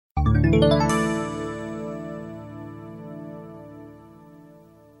All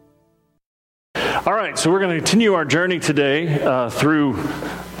right, so we're going to continue our journey today through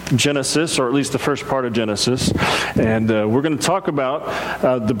Genesis, or at least the first part of Genesis, and we're going to talk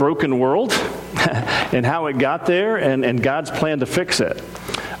about the broken world and how it got there and God's plan to fix it.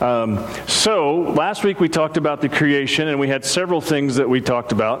 So last week we talked about the creation, and we had several things that we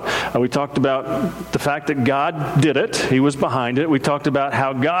talked about. We talked about the fact that God did it. He was behind it. We talked about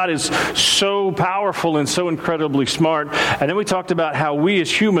how God is so powerful and so incredibly smart. And then we talked about how we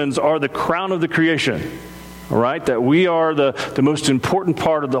as humans are the crown of the creation. All right, that we are the most important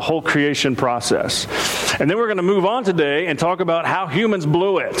part of the whole creation process. And then we're going to move on today and talk about how humans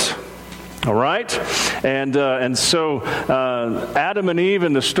blew it. All right? And so Adam and Eve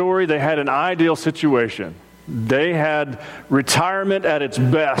in the story, they had an ideal situation. They had retirement at its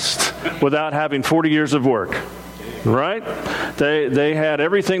best without having 40 years of work. Right? They had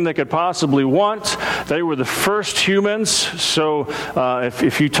everything they could possibly want. They were the first humans. So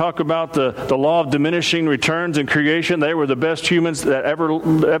if you talk about the law of diminishing returns in creation, they were the best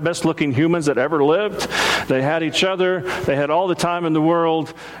looking humans that ever lived. They had each other. They had all the time in the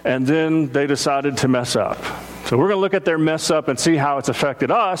world. And then they decided to mess up. So we're going to look at their mess up and see how it's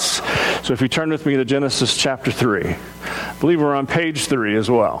affected us. So if you turn with me to Genesis chapter 3. I believe we're on page 3 as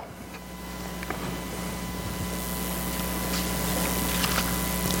well.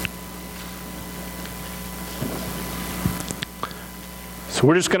 So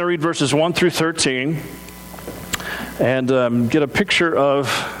we're just going to read verses 1 through 13 and get a picture of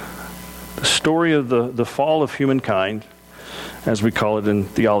the story of the fall of humankind, as we call it in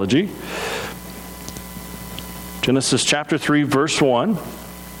theology. Genesis chapter 3, verse 1.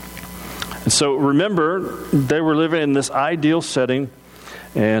 And so remember, they were living in this ideal setting,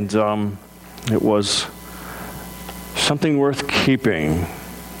 and it was something worth keeping,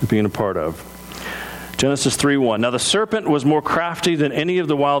 being a part of. Genesis 3:1. Now the serpent was more crafty than any of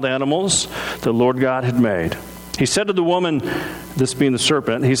the wild animals the Lord God had made. He said to the woman, this being the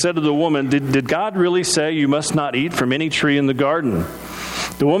serpent, he said to the woman, Did God really say you must not eat from any tree in the garden?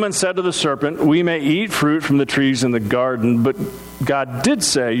 The woman said to the serpent, We may eat fruit from the trees in the garden, but God did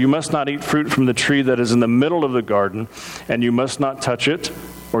say you must not eat fruit from the tree that is in the middle of the garden, and you must not touch it,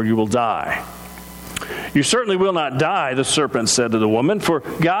 or you will die. You certainly will not die, the serpent said to the woman, for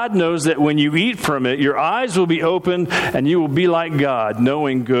God knows that when you eat from it, your eyes will be opened, and you will be like God,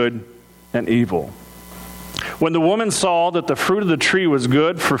 knowing good and evil. When the woman saw that the fruit of the tree was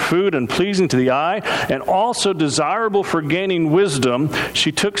good for food and pleasing to the eye, and also desirable for gaining wisdom,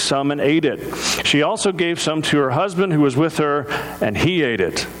 she took some and ate it. She also gave some to her husband who was with her, and he ate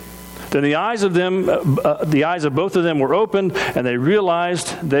it. Then the eyes of both of them were opened, and they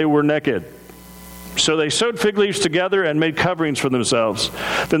realized they were naked. So they sewed fig leaves together and made coverings for themselves.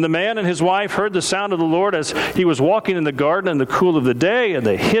 Then the man and his wife heard the sound of the Lord as he was walking in the garden in the cool of the day, and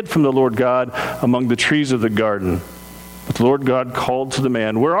they hid from the Lord God among the trees of the garden. But the Lord God called to the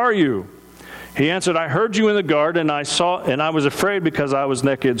man, Where are you? He answered, I heard you in the garden, and I was afraid because I was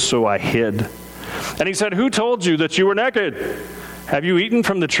naked, so I hid. And he said, Who told you that you were naked? Have you eaten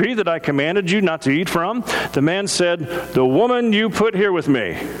from the tree that I commanded you not to eat from? The man said, The woman you put here with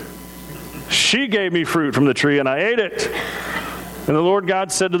me, she gave me fruit from the tree, and I ate it. And the Lord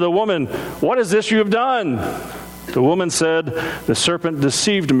God said to the woman, What is this you have done? The woman said, The serpent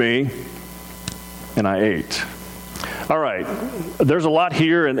deceived me, and I ate. All right, there's a lot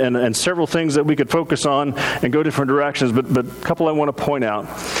here and several things that we could focus on and go different directions, but a couple I want to point out.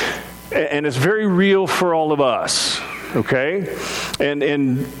 And it's very real for all of us, okay?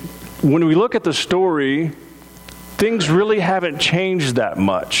 And when we look at the story, things really haven't changed that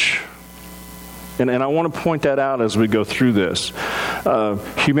much. And I want to point that out as we go through this.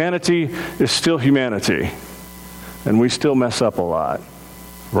 Humanity is still humanity, and we still mess up a lot,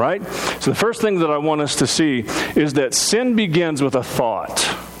 right? So the first thing that I want us to see is that sin begins with a thought.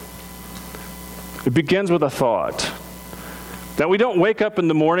 It begins with a thought. That we don't wake up in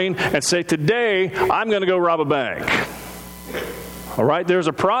the morning and say, today I'm going to go rob a bank. All right, there's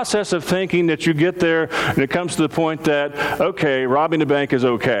a process of thinking that you get there, and it comes to the point that, okay, robbing a bank is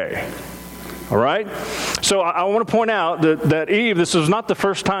okay. All right? So I want to point out that Eve, this was not the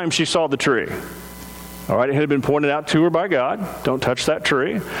first time she saw the tree. All right, it had been pointed out to her by God. Don't touch that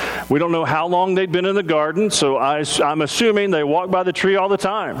tree. We don't know how long they'd been in the garden, so I'm assuming they walked by the tree all the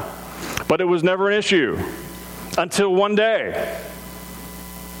time. But it was never an issue until one day.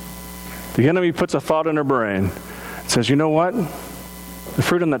 The enemy puts a thought in her brain and says, you know what? The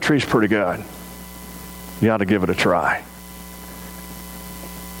fruit on that tree is pretty good. You ought to give it a try.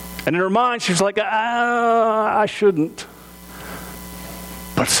 And in her mind, she's like, I shouldn't.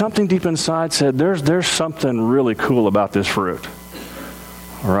 But something deep inside said, there's something really cool about this fruit.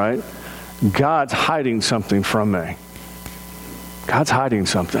 All right? God's hiding something from me. God's hiding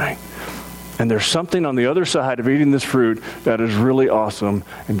something. And there's something on the other side of eating this fruit that is really awesome,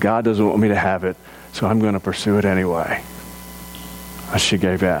 and God doesn't want me to have it, so I'm going to pursue it anyway. And she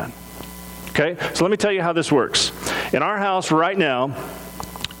gave in. Okay, so let me tell you how this works. In our house right now,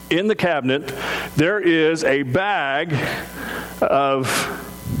 in the cabinet, there is a bag of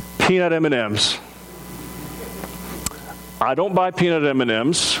peanut M&Ms. I don't buy peanut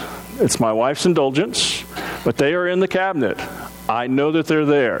M&Ms. It's my wife's indulgence, but they are in the cabinet. I know that they're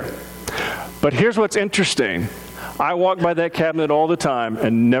there. But here's what's interesting. I walk by that cabinet all the time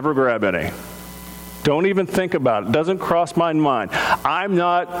and never grab any. Don't even think about it. Doesn't cross my mind. I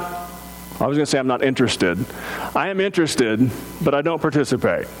was going to say I'm not interested. I am interested, but I don't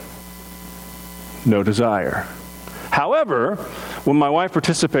participate. No desire. However, when my wife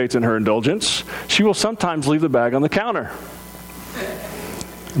participates in her indulgence, she will sometimes leave the bag on the counter.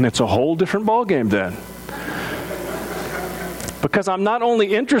 And it's a whole different ballgame then. Because I'm not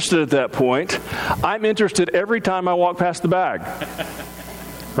only interested at that point, I'm interested every time I walk past the bag.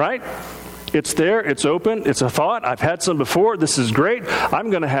 Right? It's there, it's open, it's a thought. I've had some before, this is great. I'm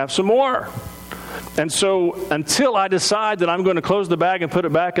going to have some more. And so until I decide that I'm going to close the bag and put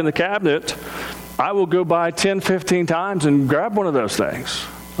it back in the cabinet, I will go by 10, 15 times and grab one of those things.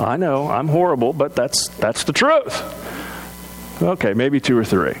 I know, I'm horrible, but that's the truth. Okay, maybe 2 or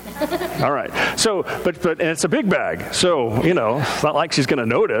 3. All right. So, but and it's a big bag. So, it's not like she's going to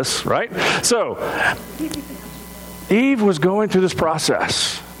notice, right? So, Eve was going through this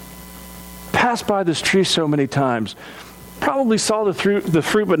process. Passed by this tree so many times. Probably saw the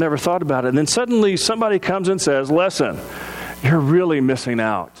fruit but never thought about it. And then suddenly somebody comes and says, listen, you're really missing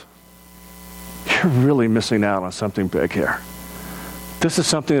out. You're really missing out on something big here. This is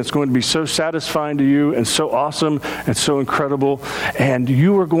something that's going to be so satisfying to you and so awesome and so incredible. And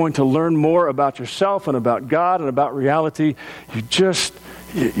you are going to learn more about yourself and about God and about reality.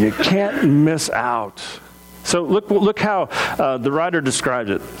 You can't miss out. So look how the writer described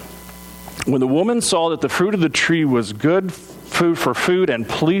it. When the woman saw that the fruit of the tree was good food for food and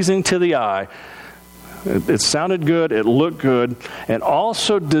pleasing to the eye, it sounded good, it looked good, and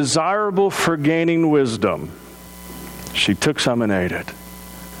also desirable for gaining wisdom, she took some and ate it.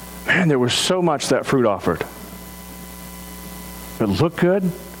 Man, there was so much that fruit offered. It looked good.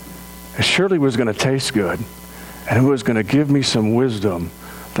 It surely was going to taste good. And it was going to give me some wisdom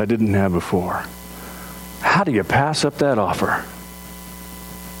that I didn't have before. How do you pass up that offer?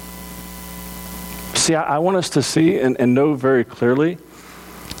 See, I want us to see and know very clearly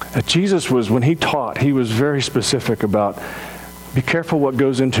that Jesus was, when he taught, he was very specific about, be careful what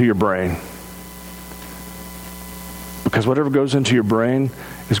goes into your brain. Because whatever goes into your brain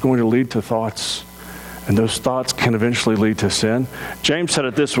is going to lead to thoughts. And those thoughts can eventually lead to sin. James said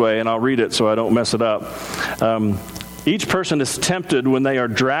it this way, and I'll read it so I don't mess it up. Each person is tempted when they are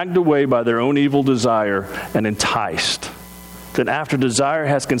dragged away by their own evil desire and enticed. Then after desire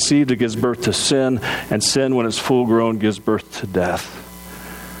has conceived, it gives birth to sin. And sin, when it's full grown, gives birth to death.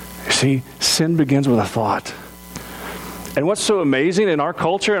 You see, sin begins with a thought. And what's so amazing in our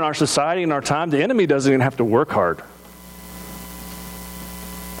culture, in our society, in our time, the enemy doesn't even have to work hard.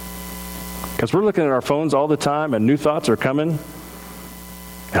 Because we're looking at our phones all the time and new thoughts are coming.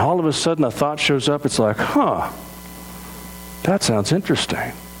 And all of a sudden a thought shows up. It's like, that sounds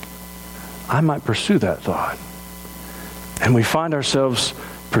interesting. I might pursue that thought. And we find ourselves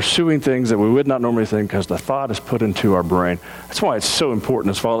pursuing things that we would not normally think because the thought is put into our brain. That's why it's so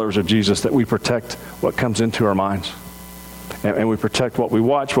important as followers of Jesus that we protect what comes into our minds. And we protect what we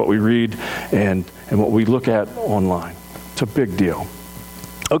watch, what we read, and what we look at online. It's a big deal.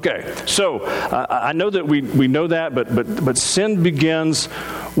 Okay, so I know that we know that, but sin begins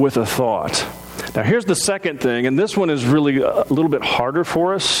with a thought. Now here's the second thing, and this one is really a little bit harder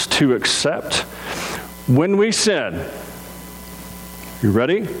for us to accept. When we sin, you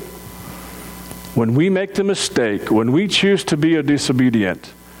ready? When we make the mistake, when we choose to be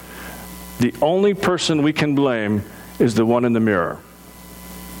disobedient, the only person we can blame is the one in the mirror.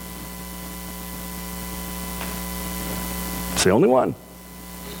 It's the only one.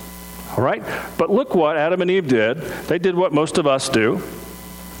 All right? But look what Adam and Eve did. They did what most of us do.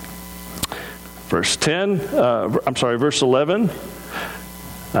 Verse 11.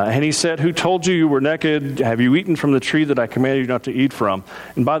 And he said, who told you you were naked? Have you eaten from the tree that I commanded you not to eat from?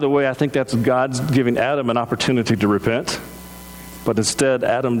 And by the way, I think that's God's giving Adam an opportunity to repent. But instead,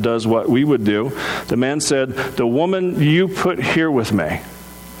 Adam does what we would do. The man said, the woman you put here with me.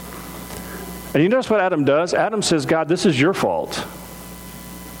 And you notice what Adam does? Adam says, God, this is your fault.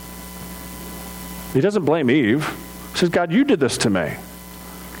 He doesn't blame Eve. He says, God, you did this to me.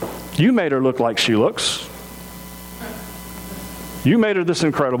 You made her look like she looks. You made her this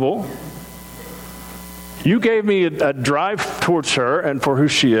incredible. You gave me a drive towards her and for who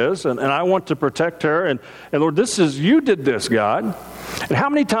she is, and I want to protect her. And Lord, you did this, God. And how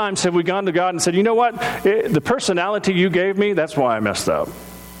many times have we gone to God and said, you know what? The personality you gave me, that's why I messed up.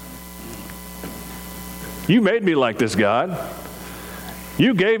 You made me like this, God.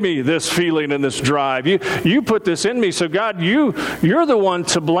 You gave me this feeling and this drive. You put this in me. So God, you're the one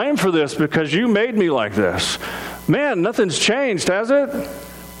to blame for this because you made me like this. Man, nothing's changed, has it?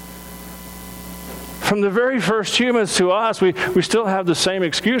 From the very first humans to us, we still have the same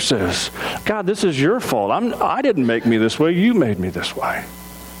excuses. God, this is your fault. I didn't make me this way. You made me this way.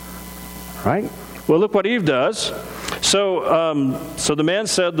 Right? Well, look what Eve does. So the man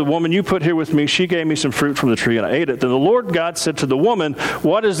said, the woman you put here with me, she gave me some fruit from the tree and I ate it. Then the Lord God said to the woman,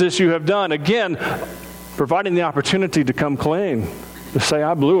 what is this you have done? Again, providing the opportunity to come clean, to say,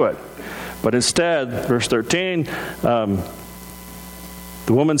 I blew it. But instead, verse 13,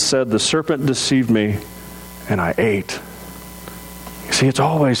 the woman said, the serpent deceived me and I ate. You see, it's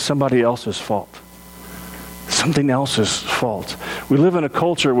always somebody else's fault. Something else's fault. We live in a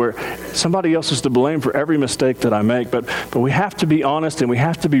culture where somebody else is to blame for every mistake that I make, but we have to be honest and we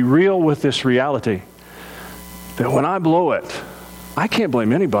have to be real with this reality that when I blow it, I can't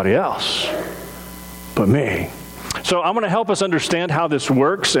blame anybody else but me. So I'm going to help us understand how this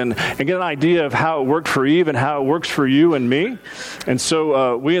works and get an idea of how it worked for Eve and how it works for you and me. And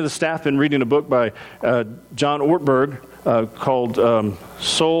so we as the staff have been reading a book by John Ortberg called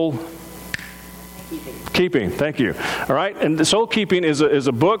Soul Keeping. Thank you. All right. And the Soul Keeping is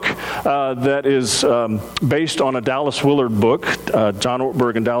a book that is based on a Dallas Willard book. John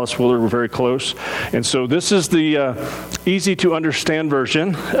Ortberg and Dallas Willard were very close. And so this is the easy to understand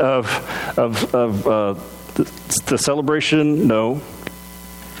version of the celebration. No.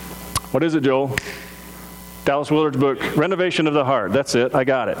 What is it, Joel? Dallas Willard's book, Renovation of the Heart. That's it. I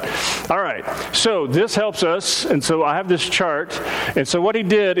got it. All right. So this helps us. And so I have this chart. And so what he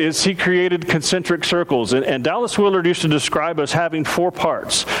did is he created concentric circles. And Dallas Willard used to describe us having 4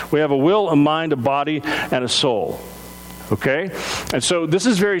 parts. We have a will, a mind, a body, and a soul. Okay? And so this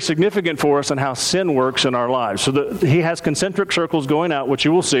is very significant for us on how sin works in our lives. So he has concentric circles going out, which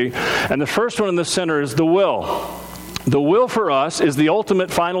you will see. And the first one in the center is the will. The will for us is the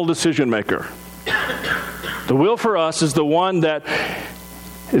ultimate final decision maker. The will for us is the one that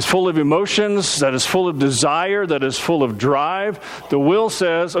is full of emotions, that is full of desire, that is full of drive. The will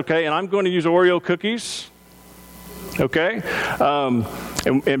says, okay, and I'm going to use Oreo cookies. Okay?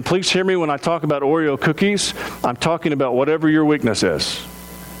 And please hear me when I talk about Oreo cookies. I'm talking about whatever your weakness is.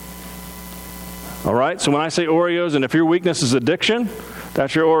 All right? So when I say Oreos, and if your weakness is addiction,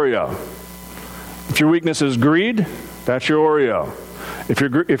 that's your Oreo. If your weakness is greed, that's your Oreo.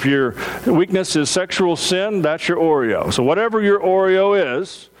 If your weakness is sexual sin, that's your Oreo. So whatever your Oreo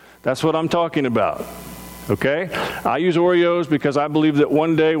is, that's what I'm talking about. Okay? I use Oreos because I believe that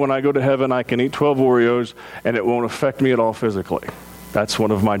one day when I go to heaven, I can eat 12 Oreos and it won't affect me at all physically. That's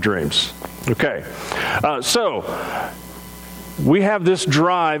one of my dreams. Okay. So we have this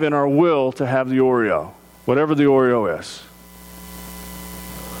drive in our will to have the Oreo, whatever the Oreo is.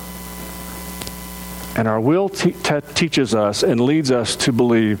 And our will teaches us and leads us to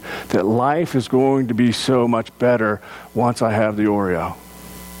believe that life is going to be so much better once I have the Oreo.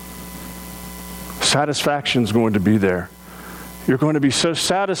 Satisfaction is going to be there. You're going to be so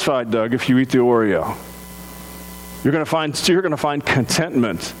satisfied, Doug, if you eat the Oreo. You're going to find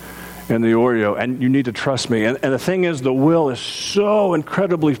contentment in the Oreo, and you need to trust me. And the thing is, the will is so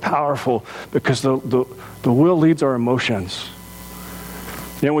incredibly powerful because the will leads our emotions.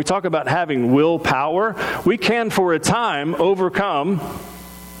 You know, when we talk about having willpower, we can, for a time, overcome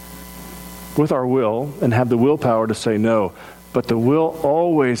with our will and have the willpower to say no. But the will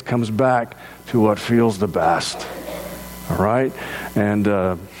always comes back to what feels the best. All right? And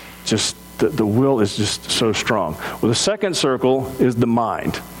just the will is just so strong. Well, the second circle is the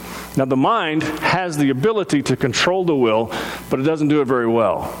mind. Now, the mind has the ability to control the will, but it doesn't do it very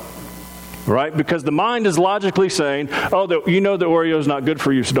well. Right? Because the mind is logically saying, you know the Oreo is not good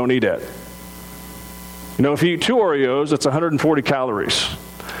for you, so don't eat it. You know, if you eat 2 Oreos, it's 140 calories.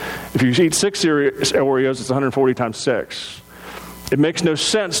 If you eat 6 Oreos, it's 140 times 6. It makes no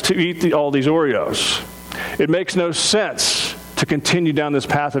sense to eat all these Oreos. It makes no sense to continue down this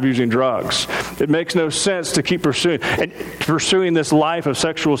path of using drugs. It makes no sense to keep pursuing this life of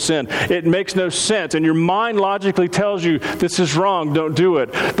sexual sin. It makes no sense. And your mind logically tells you, this is wrong, don't do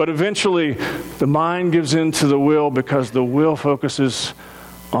it. But eventually, the mind gives in to the will because the will focuses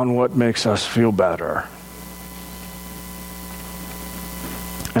on what makes us feel better.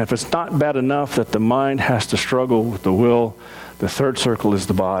 And if it's not bad enough that the mind has to struggle with the will, the third circle is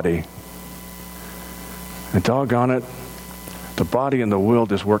the body. And doggone it, the body and the will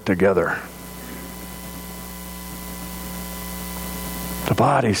just work together. The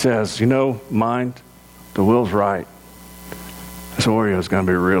body says, mind, the will's right. This Oreo is going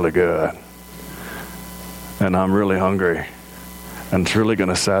to be really good. And I'm really hungry. And it's really going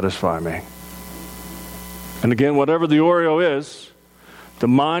to satisfy me. And again, whatever the Oreo is, the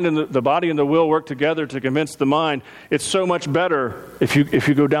mind and the body and the will work together to convince the mind it's so much better if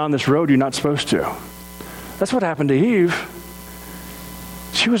you go down this road you're not supposed to. That's what happened to Eve.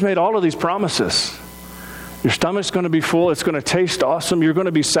 She was made all of these promises. Your stomach's going to be full. It's going to taste awesome. You're going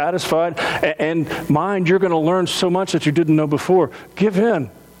to be satisfied. And mind, you're going to learn so much that you didn't know before. Give in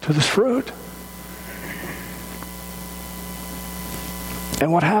to this fruit.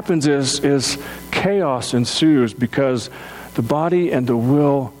 And what happens is chaos ensues because the body and the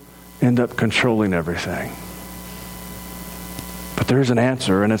will end up controlling everything. But there's an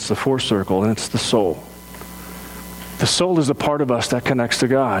answer, and it's the fourth circle, and it's the soul. The soul is the part of us that connects to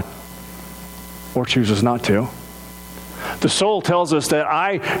God, or chooses not to. The soul tells us that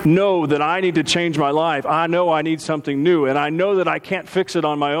I know that I need to change my life. I know I need something new, and I know that I can't fix it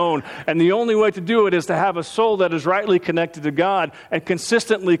on my own. And the only way to do it is to have a soul that is rightly connected to God and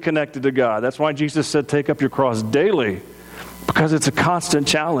consistently connected to God. That's why Jesus said, take up your cross daily, because it's a constant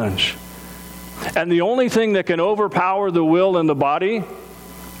challenge. And the only thing that can overpower the will and the body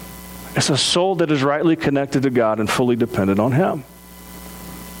is a soul that is rightly connected to God and fully dependent on Him.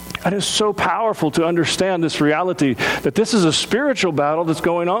 And it's so powerful to understand this reality that this is a spiritual battle that's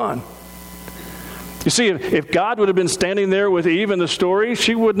going on. You see, if God would have been standing there with Eve in the story,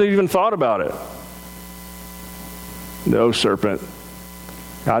 she wouldn't have even thought about it. No, serpent.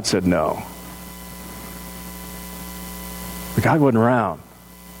 God said no. But God wasn't around.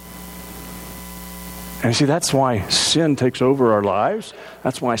 And see, that's why sin takes over our lives.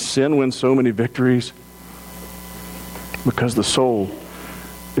 That's why sin wins so many victories. Because the soul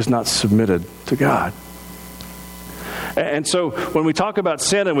is not submitted to God. And so when we talk about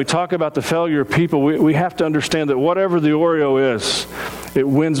sin and we talk about the failure of people, we have to understand that whatever the Oreo is, it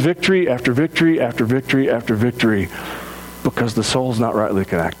wins victory after victory after victory after victory because the soul's not rightly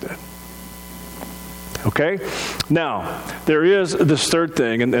connected. Okay? Now, there is this third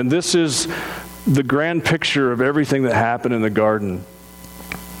thing, and this is the grand picture of everything that happened in the garden.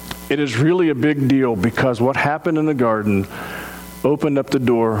 It is really a big deal because what happened in the garden opened up the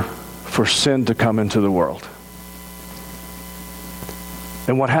door for sin to come into the world.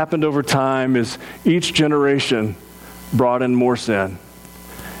 And what happened over time is each generation brought in more sin,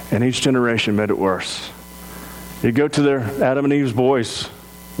 and each generation made it worse. You go to their Adam and Eve's boys,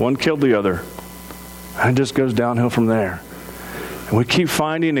 one killed the other, and it just goes downhill from there. And we keep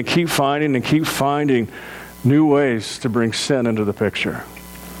finding and keep finding and keep finding new ways to bring sin into the picture.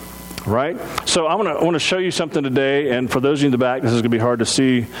 Right? So I want to show you something today, and for those of you in the back, this is going to be hard to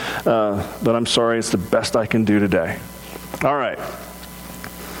see, but I'm sorry, it's the best I can do today. All right.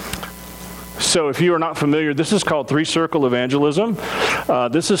 So if you are not familiar, this is called three-circle evangelism.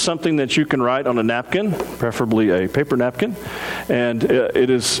 This is something that you can write on a napkin, preferably a paper napkin, and it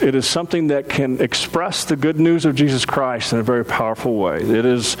is something that can express the good news of Jesus Christ in a very powerful way. It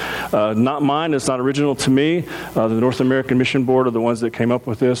is not mine. It's not original to me. The North American Mission Board are the ones that came up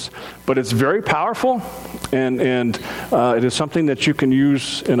with this, but it's very powerful, and it is something that you can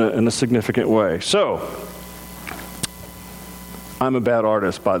use in a significant way. So, I'm a bad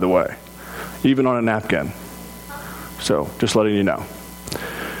artist, by the way. Even on a napkin. So, just letting you know.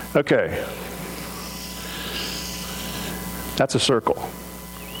 Okay. That's a circle.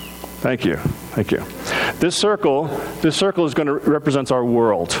 Thank you. Thank you. This circle is going to represent our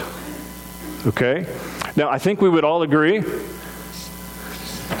world. Okay? Now, I think we would all agree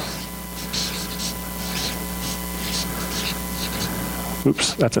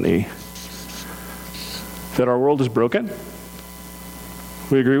oops, that's an E. That our world is broken.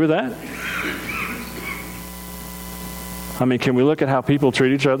 We agree with that? I mean, can we look at how people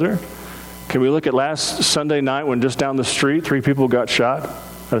treat each other? Can we look at last Sunday night when just down the street 3 people got shot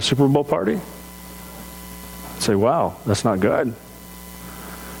at a Super Bowl party? I'd say, wow, that's not good.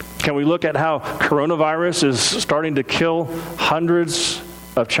 Can we look at how coronavirus is starting to kill hundreds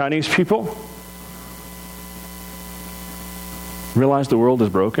of Chinese people? Realize the world is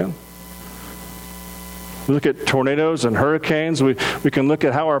broken? We look at tornadoes and hurricanes. We can look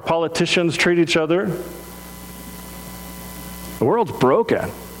at how our politicians treat each other. The world's broken.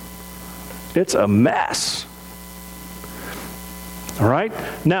 It's a mess. All right?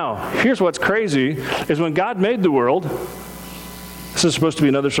 Now, here's what's crazy, is when God made the world, this is supposed to be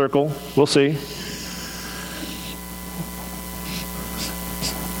another circle, we'll see.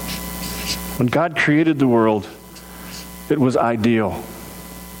 When God created the world, it was ideal.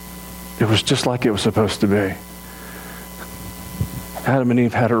 It was just like it was supposed to be. Adam and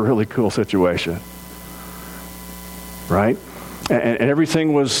Eve had a really cool situation, right? And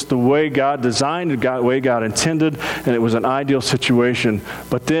everything was the way God designed it, the way God intended, and it was an ideal situation.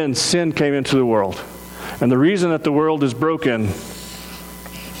 But then sin came into the world. And the reason that the world is broken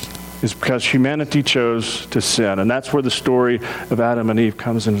is because humanity chose to sin. And that's where the story of Adam and Eve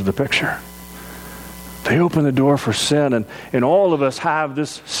comes into the picture. They open the door for sin, and all of us have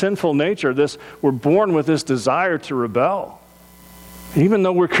this sinful nature. We're born with this desire to rebel. Even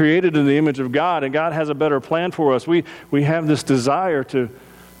though we're created in the image of God and God has a better plan for us, we have this desire to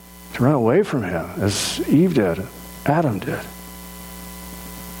run away from Him, as Eve did, Adam did.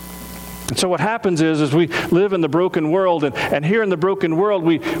 And so what happens is we live in the broken world, and here in the broken world,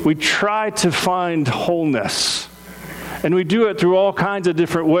 we try to find wholeness. And we do it through all kinds of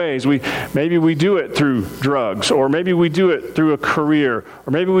different ways. Maybe we do it through drugs, or maybe we do it through a career,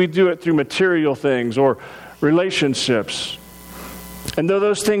 or maybe we do it through material things or relationships. And though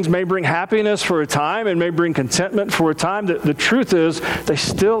those things may bring happiness for a time and may bring contentment for a time, the truth is they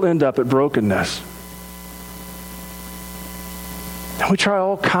still end up at brokenness. And we try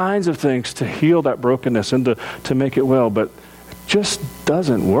all kinds of things to heal that brokenness and to make it well, but it just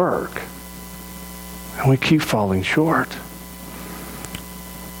doesn't work. And we keep falling short.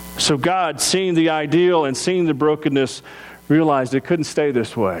 So God, seeing the ideal and seeing the brokenness, realized it couldn't stay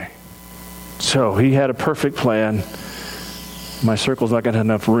this way. So He had a perfect plan. My circle's not going to have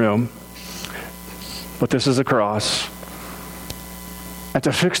enough room, but this is a cross. And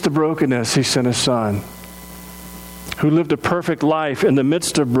to fix the brokenness, He sent His Son, who lived a perfect life in the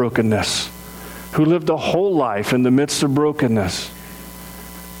midst of brokenness, who lived a whole life in the midst of brokenness.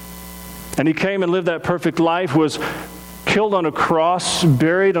 And He came and lived that perfect life, was killed on a cross,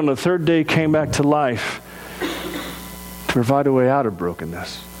 buried on the third day, came back to life to provide a way out of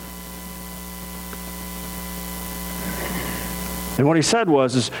brokenness. And what He said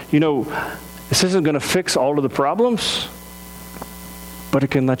was, this isn't going to fix all of the problems, but it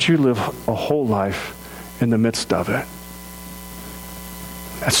can let you live a whole life in the midst of it.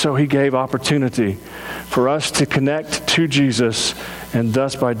 And so He gave opportunity for us to connect to Jesus, and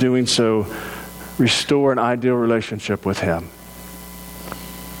thus by doing so, restore an ideal relationship with Him.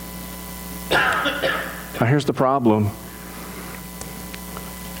 Now here's the problem.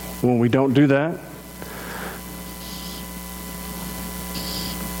 When we don't do that,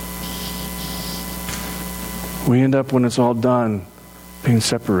 we end up, when it's all done, being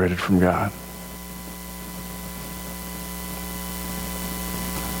separated from God.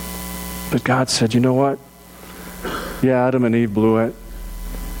 But God said, you know what? Yeah, Adam and Eve blew it.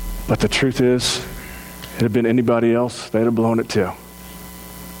 But the truth is, if it had been anybody else, they'd have blown it too.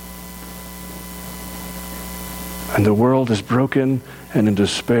 And the world is broken and in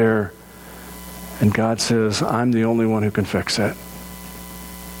despair. And God says, I'm the only one who can fix it,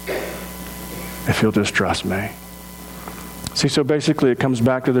 if you'll just trust me. See, so basically it comes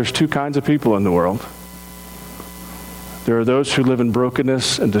back to there's two kinds of people in the world. There are those who live in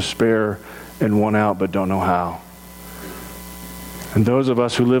brokenness and despair and want out but don't know how. And those of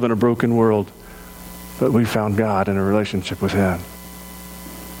us who live in a broken world, but we found God in a relationship with Him.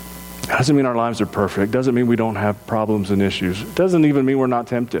 It doesn't mean our lives are perfect. It doesn't mean we don't have problems and issues. It doesn't even mean we're not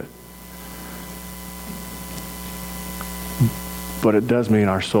tempted. But it does mean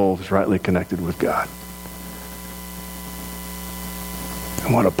our soul is rightly connected with God.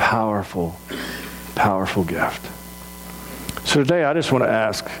 And what a powerful, powerful gift. So today I just want to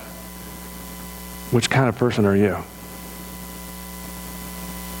ask, which kind of person are you?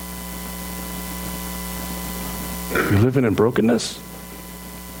 Are you living in brokenness?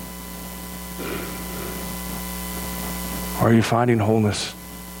 Or are you finding wholeness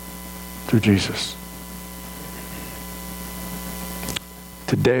through Jesus?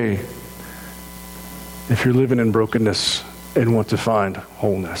 Today, if you're living in brokenness and want to find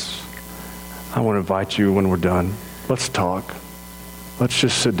wholeness, I want to invite you when we're done. Let's talk. Let's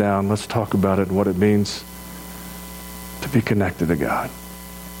just sit down. Let's talk about it and what it means to be connected to God.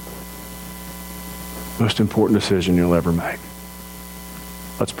 Most important decision you'll ever make.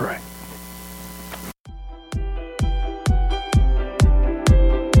 Let's pray.